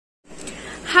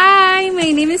my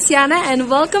name is Yana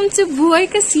and welcome to Buhay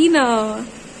Casino.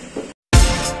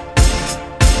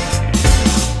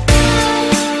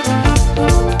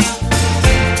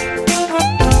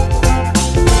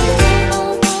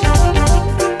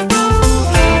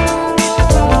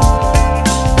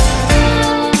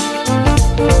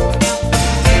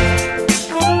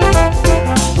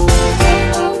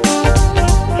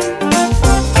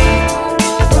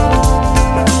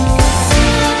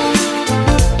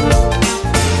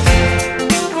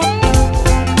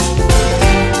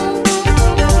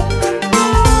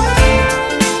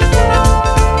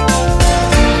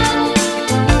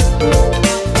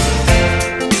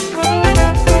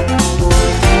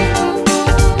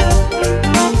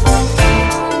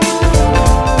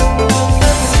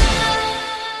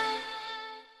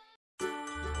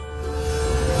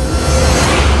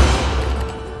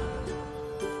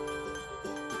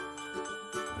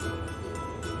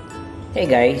 Hey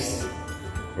guys,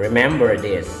 remember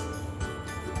this.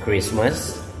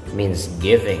 Christmas means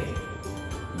giving.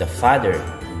 The Father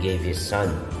gave His Son,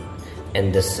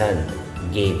 and the Son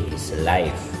gave His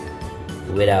life.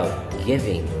 Without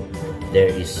giving, there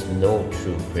is no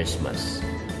true Christmas.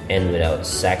 And without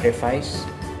sacrifice,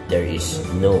 there is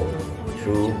no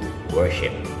true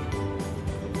worship.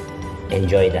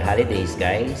 Enjoy the holidays,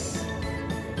 guys.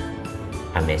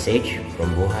 A message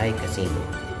from Buhay Casino.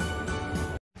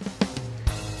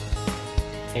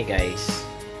 Hey guys,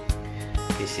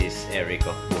 this is Eric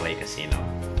of Buhay Casino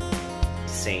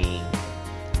saying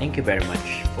thank you very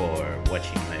much for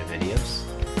watching my videos,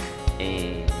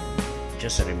 and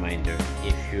just a reminder,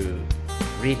 if you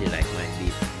really like my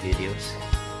videos,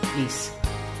 please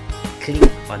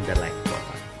click on the like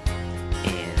button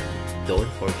and don't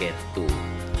forget to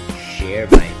share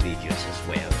my videos as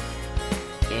well,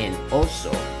 and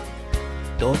also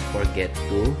don't forget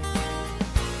to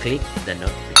click the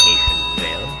notification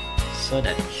bell so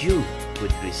that you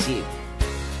would receive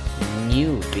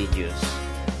new videos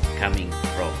coming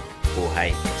from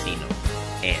Buhay Casino.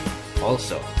 And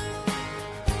also,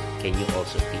 can you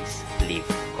also please leave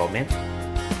a comment?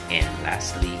 And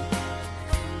lastly,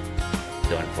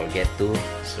 don't forget to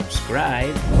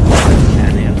subscribe to our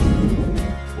channel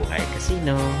Buhay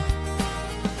Casino.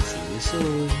 See you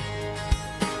soon.